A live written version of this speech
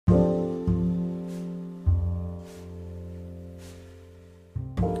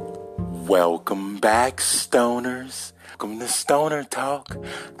Welcome back, stoners. Welcome to Stoner Talk.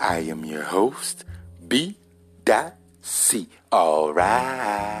 I am your host, B.C.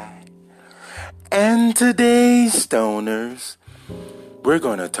 Alright. And today, stoners, we're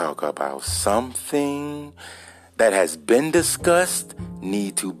going to talk about something that has been discussed,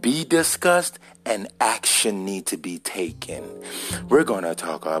 need to be discussed, and action need to be taken. We're going to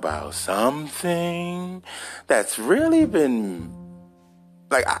talk about something that's really been,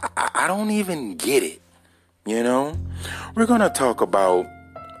 like, I don't even get it, you know? We're going to talk about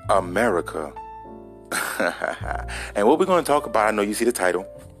America. And what we're going to talk about, I know you see the title,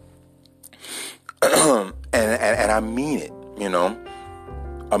 and I mean it, you know?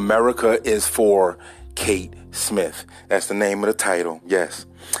 America is for Kate Smith. That's the name of the title, yes.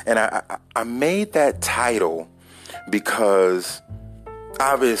 And I made that title because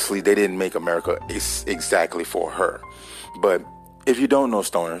obviously they didn't make America exactly for her. But if you don't know,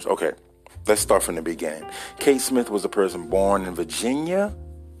 stoners, okay, let's start from the beginning. Kate Smith was a person born in Virginia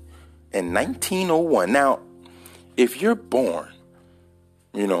in 1901. Now, if you're born,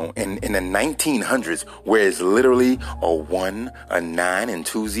 you know, in the 1900s, where it's literally a 1, a 9, and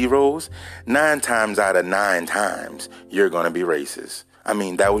 2 zeros, 9 times out of 9 times, you're going to be racist. I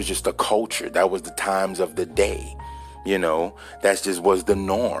mean, that was just the culture. That was the times of the day. You know, that just was the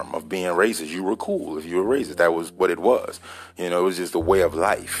norm of being racist. You were cool if you were racist. That was what it was. You know, it was just a way of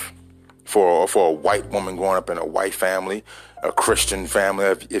life. For a white woman growing up in a white family, a Christian family,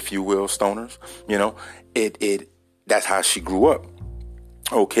 if you will, stoners, you know, that's how she grew up.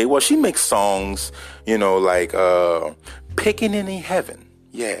 Okay, well, she makes songs, you know, like Picking Any Heaven.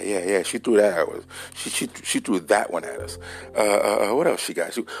 Yeah. She threw that at us. She threw that one at us. What else she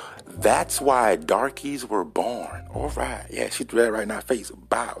got? That's Why Darkies Were Born. All right. Yeah, she threw that right in our face.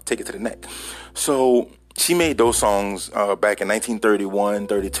 Bow. Take it to the neck. So she made those songs back in 1931,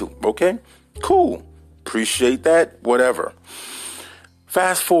 32. Okay, cool. Appreciate that. Whatever.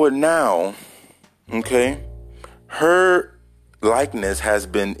 Fast forward now. Okay, her likeness has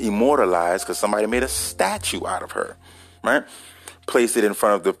been immortalized because somebody made a statue out of her, right? Placed it in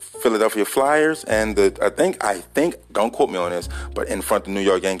front of the Philadelphia Flyers and I think, don't quote me on this, but in front of the New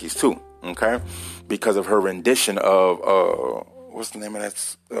York Yankees too, okay? Because of her rendition of, what's the name of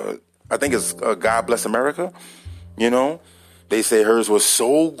that? I think it's God Bless America, you know? They say hers was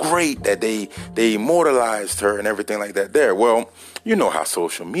so great that they immortalized her and everything like that there. Well, you know how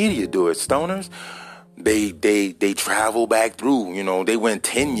social media do it, stoners. They travel back through, you know, they went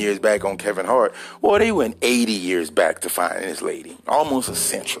 10 years back on Kevin Hart. Well, they went 80 years back to find this lady, almost a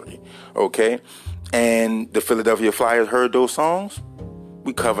century. Okay. And the Philadelphia Flyers heard those songs.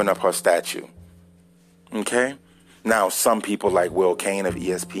 We covering up her statue. Okay. Now, some people like Will Cain of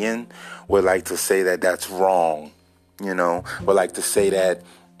ESPN would like to say that that's wrong, you know, would like to say that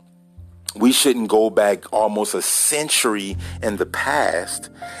we shouldn't go back almost a century in the past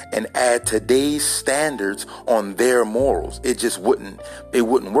and add today's standards on their morals. It just wouldn't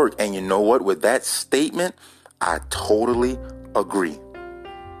work. And you know what? With that statement, I totally agree.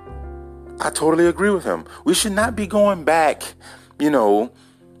 I totally agree with him. We should not be going back, you know,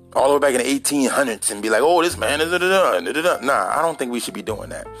 all the way back in the 1800s and be like, oh, this man is da-da-da. Nah, I don't think we should be doing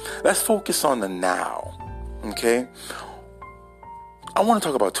that. Let's focus on the now. Okay? I want to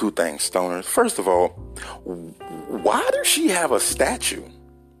talk about two things, stoners. First of all, why does she have a statue?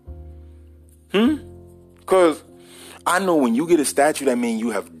 Because I know when you get a statue, that means you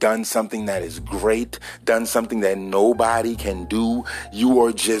have done something that is great, done something that nobody can do. You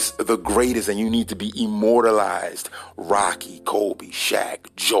are just the greatest and you need to be immortalized. Rocky, Kobe,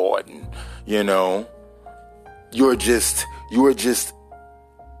 Shaq, Jordan, you know. You are just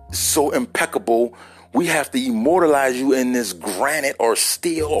so impeccable. We have to immortalize you in this granite or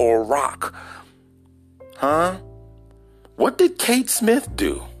steel or rock. Huh? What did Kate Smith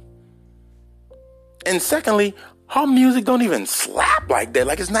do? And secondly, her music don't even slap like that.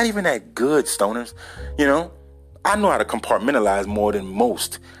 Like, it's not even that good, stoners. You know? I know how to compartmentalize more than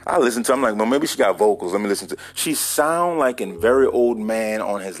most. I listen to, I'm like, well, maybe she got vocals. Let me listen to. She sound like a very old man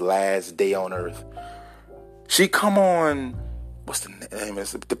on his last day on earth. She come on... What's the name?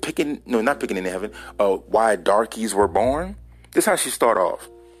 It's not Picking in Heaven. Why Darkies Were Born. This is how she start off.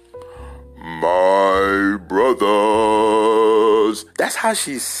 My brothers. That's how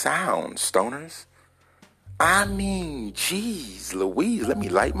she sounds, stoners. I mean, geez, Louise, let me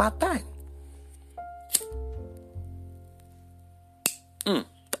light my thing.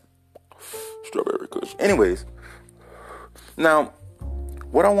 Strawberry kush. Anyways, now,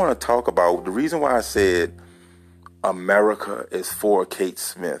 what I want to talk about, the reason why I said America is for Kate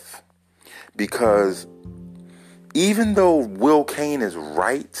Smith, because even though Will Cain is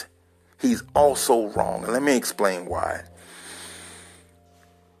right, he's also wrong. And let me explain why.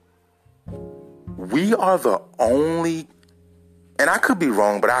 We are the only, and I could be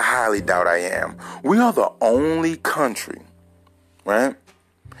wrong, but I highly doubt I am. We are the only country, right,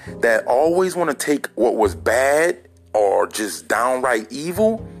 that always want to take what was bad or just downright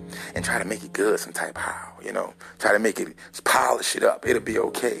evil and try to make it good some type of how, try to make it, polish it up. It'll be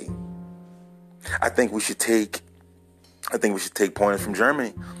okay. I think we should take pointers from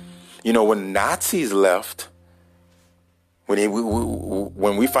Germany. When Nazis left,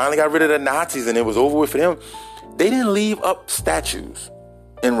 when we finally got rid of the Nazis and it was over with for them, they didn't leave up statues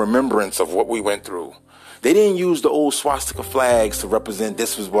in remembrance of what we went through. They didn't use the old swastika flags to represent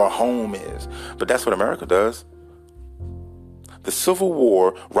this was where home is. But that's what America does. The Civil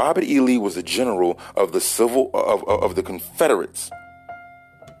War, Robert E. Lee was a general of the Confederates.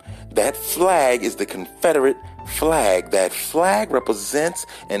 That flag is the Confederate flag. That flag represents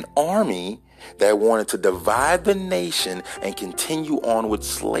an army that wanted to divide the nation and continue on with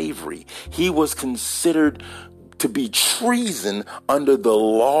slavery. He was considered to be treason under the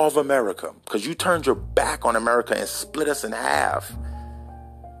law of America because you turned your back on America and split us in half.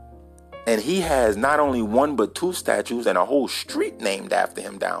 And he has not only one but two statues and a whole street named after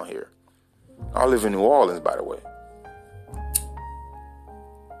him down here. I live in New Orleans, by the way.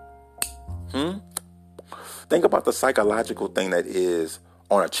 Think about the psychological thing that is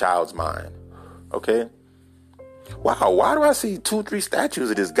on a child's mind. Okay? Wow, why do I see 2-3 statues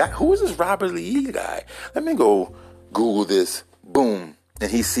of this guy? Who is this Robert Lee guy? Let me go Google this. Boom. And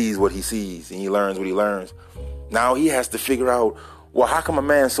he sees what he sees and he learns what he learns. Now he has to figure out, well, how come a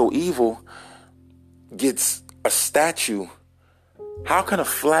man so evil gets a statue? How can a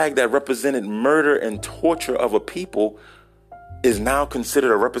flag that represented murder and torture of a people is now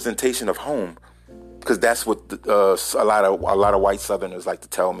considered a representation of home? Because that's what a lot of white Southerners like to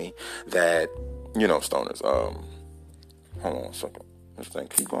tell me, that, stoners. Hold on a second. This thing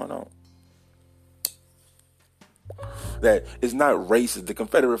keep going on. That it's not racist. The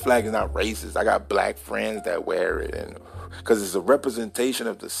Confederate flag is not racist. I got black friends that wear it, and because it's a representation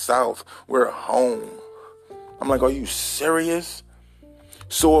of the South. We're home. I'm like, are you serious?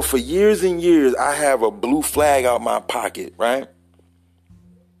 So for years and years, I have a blue flag out my pocket, right?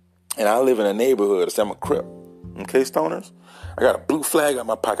 And I live in a neighborhood. I'm a Crip. Okay, stoners? I got a blue flag out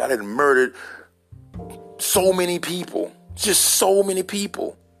my pocket. I done murdered so many people. Just so many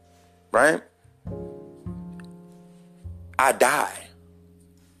people. Right? I die.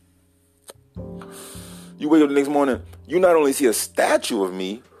 You wake up the next morning, you not only see a statue of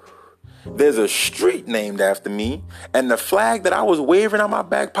me, there's a street named after me, and the flag that I was waving out my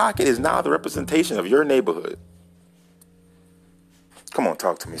back pocket is now the representation of your neighborhood. Come on,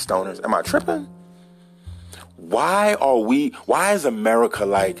 talk to me, stoners. Am I tripping? Why is America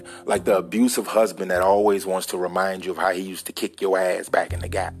like the abusive husband that always wants to remind you of how he used to kick your ass back in the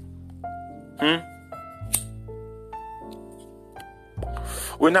Gap?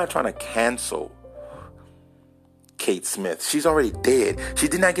 We're not trying to cancel Kate Smith. She's already dead. She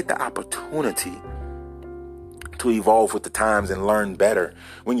did not get the opportunity to evolve with the times and learn better.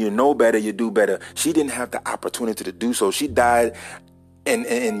 When you know better, you do better. She didn't have the opportunity to do so. She died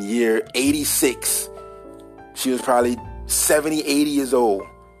in year 86. She was probably 70, 80 years old.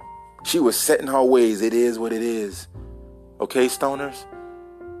 She was set in her ways. It is what it is. Okay, stoners?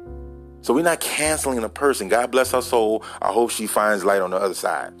 So we're not canceling a person. God bless her soul. I hope she finds light on the other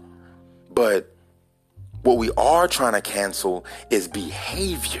side. But what we are trying to cancel is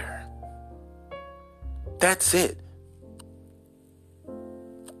behavior. That's it.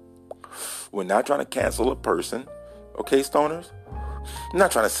 We're not trying to cancel a person. Okay, stoners? I'm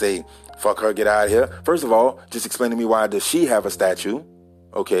not trying to say, fuck her, get out of here. First of all, just explain to me, why does she have a statue?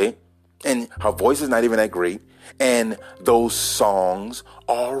 Okay? And her voice is not even that great. And those songs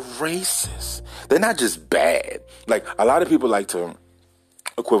are racist. They're not just bad. Like, a lot of people like to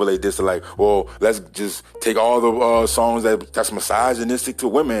equivalate this to like, well, let's just take all the songs that's misogynistic to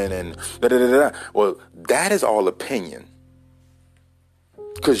women and da-da-da-da. Well, that is all opinion.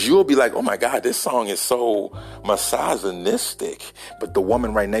 Because you'll be like, oh my God, this song is so misogynistic. But the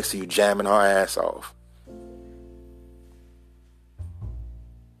woman right next to you jamming her ass off.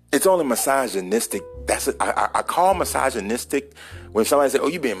 It's only misogynistic. I call misogynistic when somebody say, oh,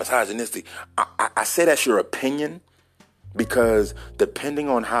 you being misogynistic. I say that's your opinion, because depending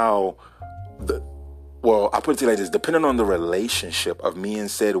on how I put it to you like this, depending on the relationship of me and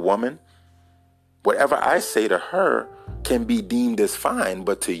said woman, whatever I say to her can be deemed as fine,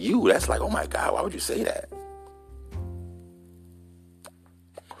 but to you, that's like, oh my God, why would you say that?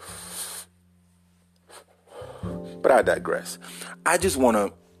 But I digress. I just want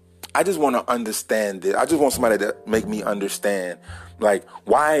to I just want to understand this. I just want somebody to make me understand, like,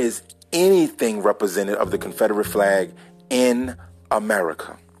 why is anything represented of the Confederate flag in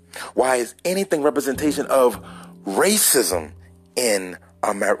America? Why is anything representation of racism in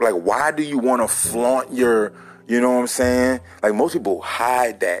America? Like, why do you want to flaunt your, you know what I'm saying? Like, most people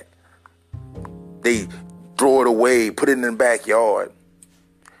hide that. They throw it away, put it in the backyard.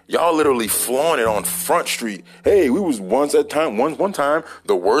 Y'all literally flaunt it on Front Street. Hey, we was one time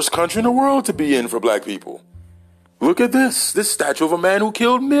the worst country in the world to be in for black people. Look at this statue of a man who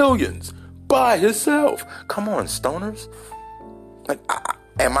killed millions by himself. Come on, stoners. Like,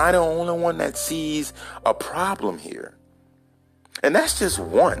 am I the only one that sees a problem here? And that's just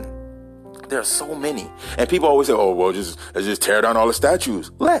one. There are so many. And people always say, oh, well, let's just tear down all the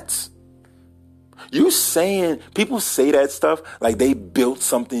statues. Let's. People say that stuff like they built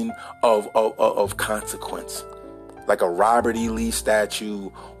something of consequence, like a Robert E. Lee statue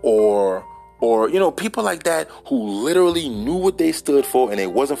or, people like that who literally knew what they stood for and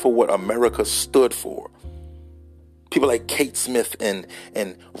it wasn't for what America stood for. People like Kate Smith and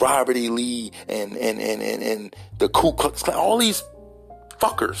Robert E. Lee and the Ku Klux Klan, all these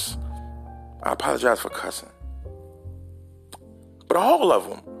fuckers. I apologize for cussing. But all of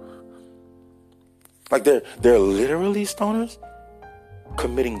them. Like they're literally stoners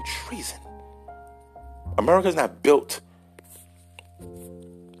committing treason. America's not built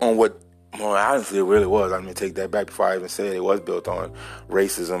on what, well, honestly, it really was. I'm going to take that back before I even say it. It was built on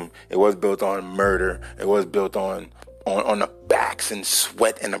racism. It was built on murder. It was built on the backs and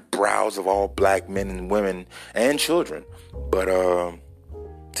sweat and the brows of all black men and women and children. But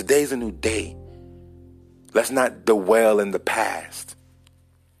today's a new day. Let's not dwell in the past.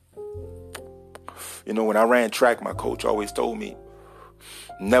 When I ran track, my coach always told me,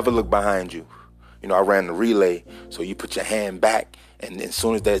 never look behind you. I ran the relay, so you put your hand back, and as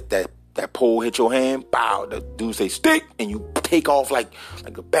soon as that pole hit your hand, bow, the dude say stick, and you take off like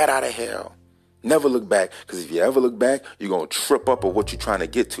a bat out of hell. Never look back, because if you ever look back, you're going to trip up at what you're trying to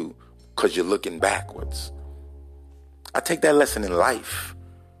get to, because you're looking backwards. I take that lesson in life.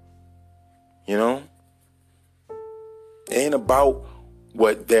 It ain't about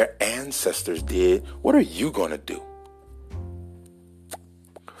what their ancestors did. What are you going to do?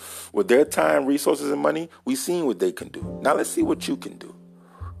 With their time, resources, and money, we seen what they can do. Now let's see what you can do.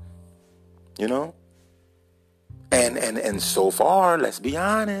 And so far, let's be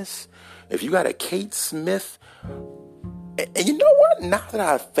honest, if you got a Kate Smith, and you know what? Now that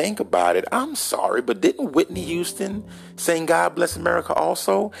I think about it, I'm sorry, but didn't Whitney Houston sing God Bless America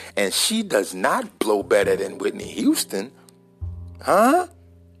also? And she does not blow better than Whitney Houston. Huh?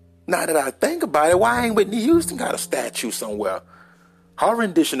 Now that I think about it, why ain't Whitney Houston got a statue somewhere? Her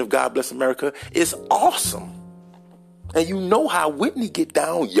rendition of God Bless America is awesome. And you know how Whitney get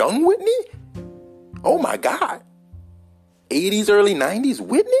down, young Whitney? Oh my God. 80s, early 90s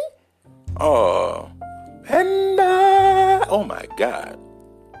Whitney? Oh. Oh my God.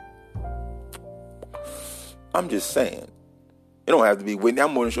 I'm just saying. It don't have to be Whitney.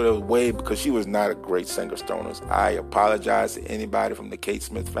 I'm more than sure that was Wade, because she was not a great singer, stoners. I apologize to anybody from the Kate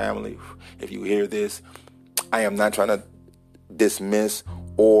Smith family. If you hear this, I am not trying to dismiss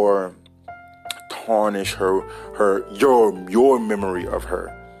or tarnish your memory of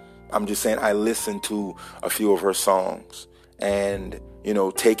her. I'm just saying I listened to a few of her songs, and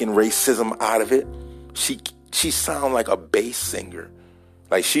taking racism out of it, she sound like a bass singer.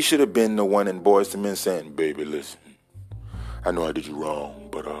 Like she should have been the one in Boyz II Men saying, "Baby, listen, I know I did you wrong,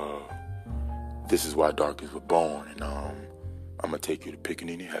 but this is why darkies were born, and I'm gonna take you to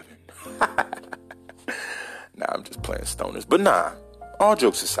Pickaninny heaven." Nah, I'm just playing stoners. But nah, all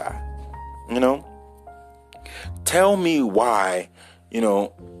jokes aside, tell me why,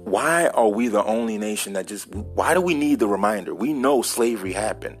 why are we the only nation that why do we need the reminder? We know slavery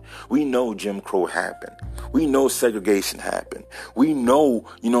happened. We know Jim Crow happened. We know segregation happened. We know,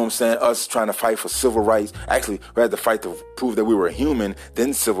 us trying to fight for civil rights. Actually, we had to fight to prove that we were human,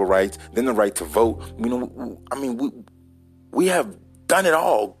 then civil rights, then the right to vote. We have done it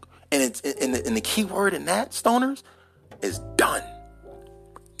all. And it's and the key word in that, stoners, is done.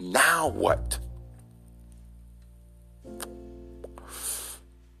 Now what?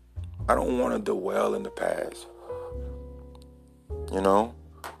 I don't want to dwell in the past.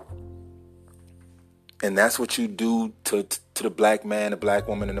 And that's what you do to the black man, the black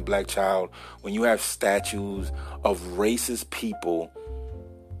woman, and the black child when you have statues of racist people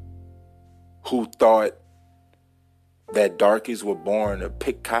who thought that darkies were born to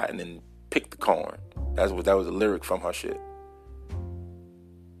pick cotton and pick the corn. That was a lyric from her shit.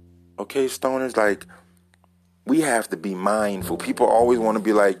 Okay, stoners, like, We have to be mindful. People always want to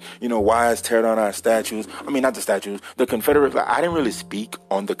be like, why is tear down our statues? I mean, not the statues, the Confederate flag. I didn't really speak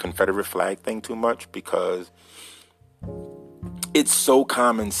on the Confederate flag thing too much because it's so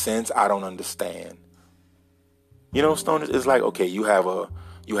common sense. I don't understand. Stoners, it's like, okay, you have a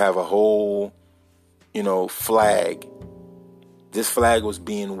whole, flag. This flag was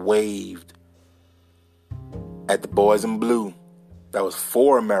being waved at the Boys in Blue. That was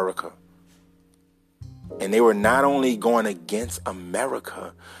for America. And they were not only going against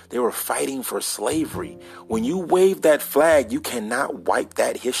America, they were fighting for slavery. When you wave that flag, you cannot wipe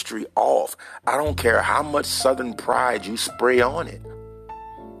that history off. I don't care how much Southern pride you spray on it.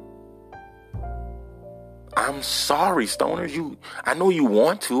 I'm sorry, stoners. I know you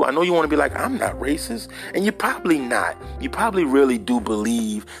want to. I know you want to be like, I'm not racist. And you're probably not. You probably really do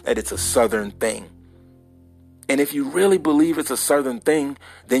believe that it's a Southern thing. And if you really believe it's a Southern thing,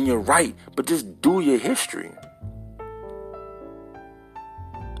 then you're right. But just do your history.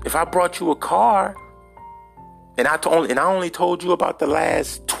 If I brought you a car and I only told you about the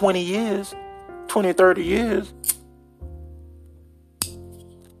last 20 years, 20, 30 years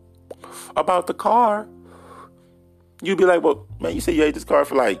about the car, you'd be like, well, man, you said you ate this car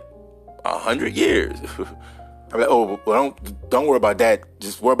for like 100 years. I'm like, oh, well, don't worry about that.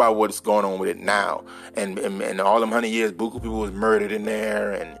 Just worry about what's going on with it now. And all them 100 years, buku people was murdered in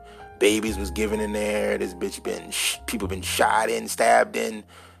there, and babies was given in there. This bitch people been shot in, stabbed in.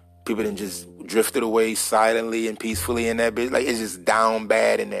 People done just drifted away silently and peacefully in that bitch. Like, it's just down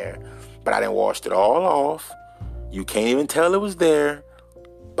bad in there. But I done washed it all off. You can't even tell it was there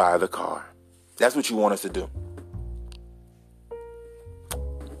by the car. That's what you want us to do.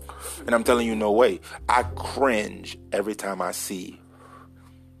 And I'm telling you, no way. I cringe every time I see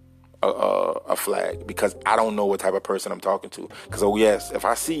a flag because I don't know what type of person I'm talking to. Because, oh, yes, if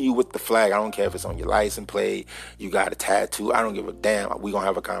I see you with the flag, I don't care if it's on your license plate, you got a tattoo, I don't give a damn. We're going to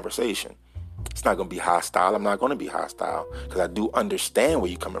have a conversation. It's not going to be hostile. I'm not going to be hostile because I do understand where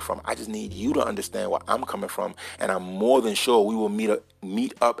you're coming from. I just need you to understand where I'm coming from. And I'm more than sure we will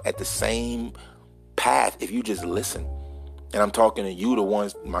meet up at the same path if you just listen. And I'm talking to you, the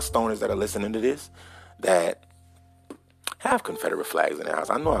ones, my stoners that are listening to this, that have Confederate flags in their house.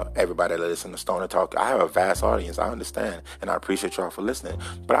 I know everybody that listens to Stoner Talk, I have a vast audience. I understand. And I appreciate y'all for listening.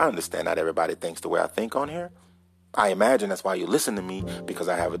 But I understand not everybody thinks the way I think on here. I imagine that's why you listen to me, because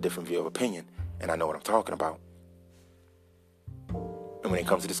I have a different view of opinion. And I know what I'm talking about. And when it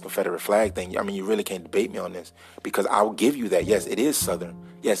comes to this Confederate flag thing, I mean, you really can't debate me on this. Because I will give you that. Yes, it is Southern.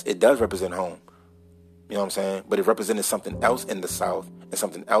 Yes, it does represent home. You know what I'm saying? But it represented something else in the South and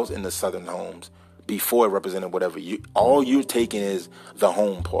something else in the Southern homes before it represented whatever. All you're taking is the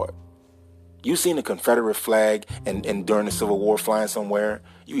home part. You seen the Confederate flag and during the Civil War flying somewhere,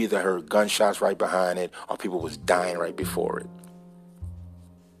 you either heard gunshots right behind it or people was dying right before it.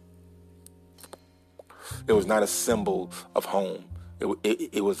 It was not a symbol of home.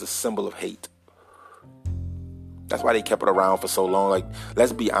 It was a symbol of hate. That's why they kept it around for so long. Like,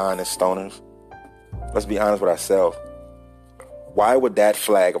 let's be honest, stoners. Let's be honest with ourselves. Why would that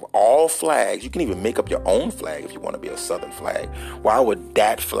flag, of all flags, you can even make up your own flag if you want to be a Southern flag. Why would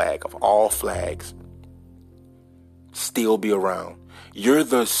that flag, of all flags, still be around? You're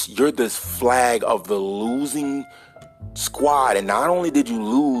this flag of the losing squad, and not only did you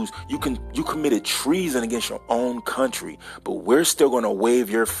lose, you committed treason against your own country. But we're still going to wave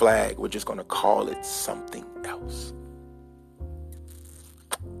your flag. We're just going to call it something else.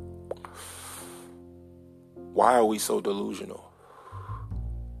 Why are we so delusional?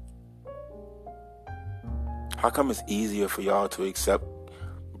 How come it's easier for y'all to accept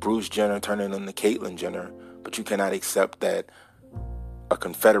Bruce Jenner turning into Caitlyn Jenner, but you cannot accept that a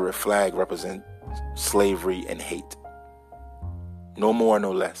Confederate flag represents slavery and hate? No more,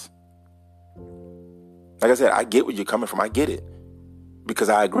 no less. Like I said, I get where you're coming from. I get it. Because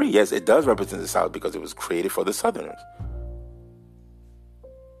I agree. Yes, it does represent the South because it was created for the Southerners.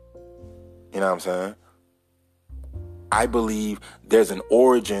 You know what I'm saying? I believe there's an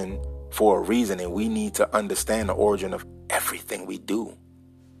origin for a reason, and we need to understand the origin of everything we do.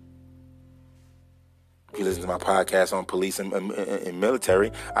 If you listen to my podcast on police and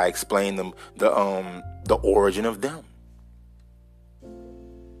military, I explain them the origin of them.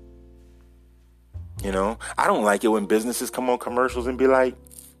 You know, I don't like it when businesses come on commercials and be like,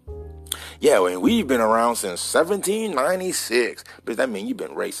 yeah, well, we've been around since 1796. But that means you've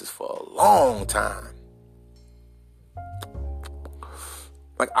been racist for a long time.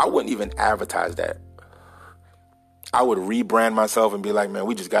 Like, I wouldn't even advertise that. I would rebrand myself and be like, man,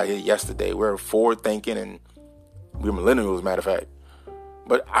 we just got here yesterday. We're forward thinking and we're millennials, matter of fact.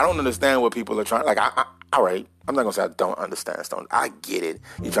 But I don't understand what people are trying. Like, All right, I'm not going to say I don't understand Stoners. I get it.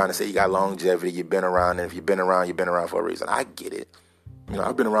 You're trying to say you got longevity, you've been around, and if you've been around for a reason. I get it.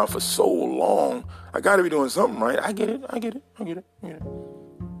 I've been around for so long. I got to be doing something right. I get it.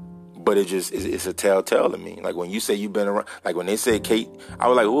 But it's a telltale to me. Like when you say you've been around, like when they said Kate, I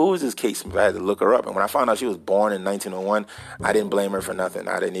was like, who is this Kate Smith? I had to look her up. And when I found out she was born in 1901, I didn't blame her for nothing.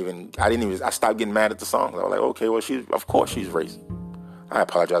 I stopped getting mad at the songs. I was like, okay, well, of course she's racist. I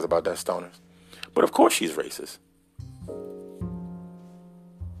apologize about that, Stoners. But of course she's racist.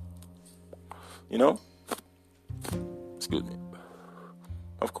 Excuse me.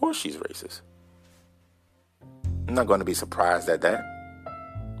 Of course she's racist. I'm not going to be surprised at that.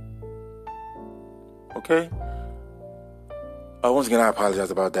 Okay? Once again, I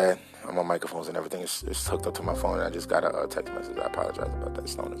apologize about that. I'm on microphones and everything. It's hooked up to my phone, and I just got a text message. I apologize about that,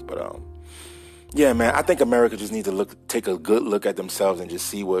 Stoners. But, yeah, man, I think America just needs to take a good look at themselves and just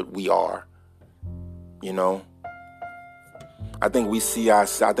see what we are. I think we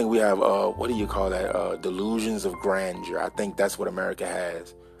have, what do you call that? Delusions of grandeur. I think that's what America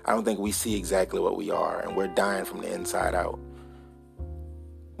has. I don't think we see exactly what we are, and we're dying from the inside out.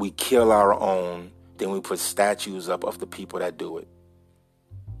 We kill our own, then we put statues up of the people that do it.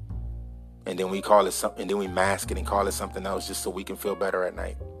 And then we call it something, and then we mask it and call it something else just so we can feel better at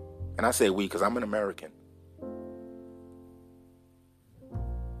night. And I say we because I'm an American.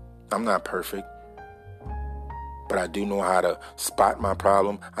 I'm not perfect. But I do know how to spot my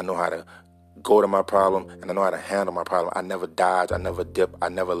problem. I know how to go to my problem, and I know how to handle my problem. I never dodge. I never dip. I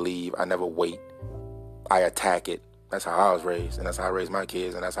never leave. I never wait. I attack it. That's how I was raised, and that's how I raised my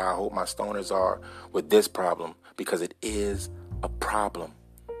kids, and that's how I hope my Stoners are with this problem, because it is a problem.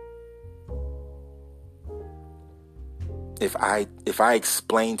 If I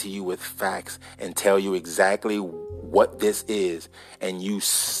explain to you with facts and tell you exactly what this is, and you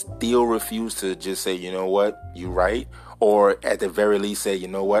still refuse to just say, you know what, you right, or at the very least say, you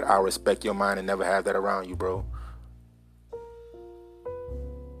know what, I'll respect your mind and never have that around you, bro,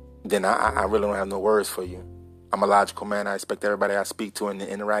 then I really don't have no words for you. I'm a logical man. I expect everybody I speak to and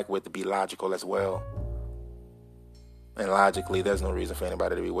interact with to be logical as well. And logically, there's no reason for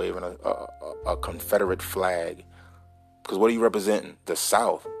anybody to be waving a Confederate flag. Because what are you representing? The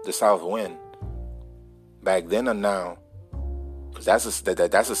South. The South when? Back then or now? Because that's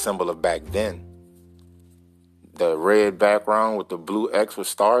a symbol of back then. The red background with the blue X with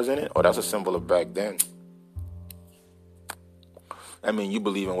stars in it? Oh, that's a symbol of back then. I mean, you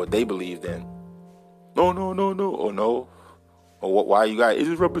believe in what they believed in. No. Oh, no. Or why you got it? It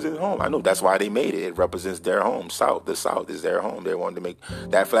just represents home. I know that's why they made it. It represents their home. South. The South is their home. They wanted to make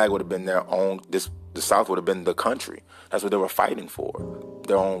that flag would have been their own. The South would have been the country. That's what they were fighting for.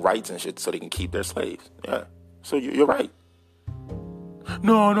 Their own rights and shit, so they can keep their slaves. Yeah. So you're right.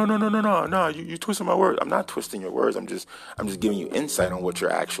 No. You twisting my words. I'm not twisting your words. I'm just giving you insight on what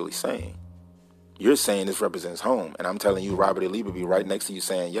you're actually saying. You're saying this represents home, and I'm telling you, Robert E. Lee would be right next to you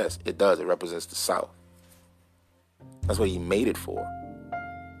saying, yes, it does. It represents the South. That's what he made it for.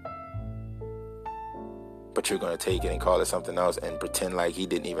 But you're going to take it and call it something else and pretend like he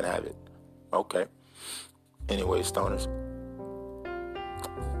didn't even have it. Okay. Anyway, Stoners.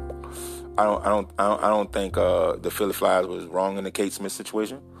 I don't think the Philly Flyers was wrong in the Kate Smith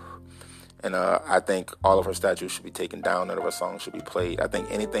situation. And I think all of her statues should be taken down. None of her songs should be played. I think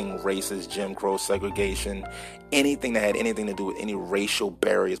anything racist, Jim Crow, segregation, anything that had anything to do with any racial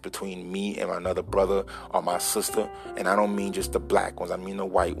barriers between me and my another brother or my sister, and I don't mean just the black ones. I mean the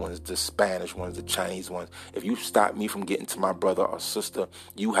white ones, the Spanish ones, the Chinese ones. If you stop me from getting to my brother or sister,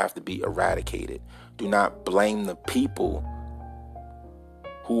 you have to be eradicated. Do not blame the people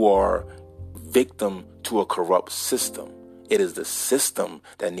who are victim to a corrupt system. It is the system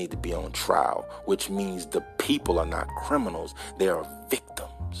that need to be on trial, which means the people are not criminals. They are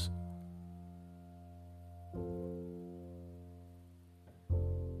victims.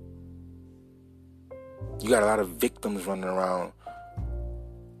 You got a lot of victims running around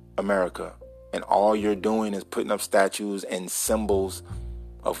America, and all you're doing is putting up statues and symbols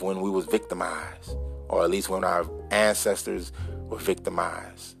of when we was victimized, or at least when our ancestors were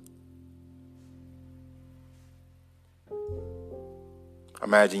victimized.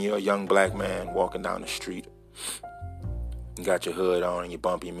 Imagine you're a young black man walking down the street. You got your hood on and you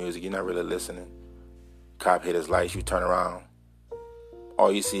bump your music. You're not really listening. Cop hit his lights. You turn around.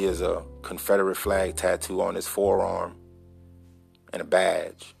 All you see is a Confederate flag tattoo on his forearm and a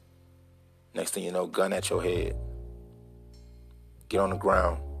badge. Next thing you know, gun at your head. Get on the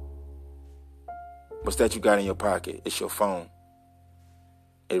ground. What's that you got in your pocket? It's your phone.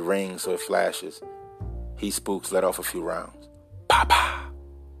 It rings so it flashes. He spooks, let off a few rounds. Papa.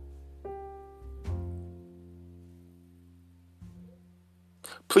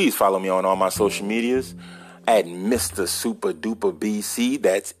 Please follow me on all my social medias at Mr. Super Duper BC.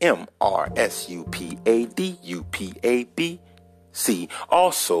 That's MRSUPADUPABC.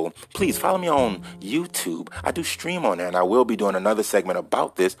 Also, please follow me on YouTube. I do stream on there, and I will be doing another segment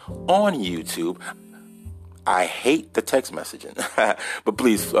about this on YouTube. I hate the text messaging. But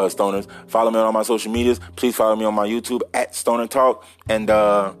please, stoners, follow me on all my social medias. Please follow me on my YouTube at Stoner Talk. And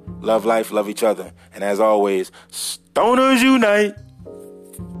love life, love each other. And as always, stoners unite.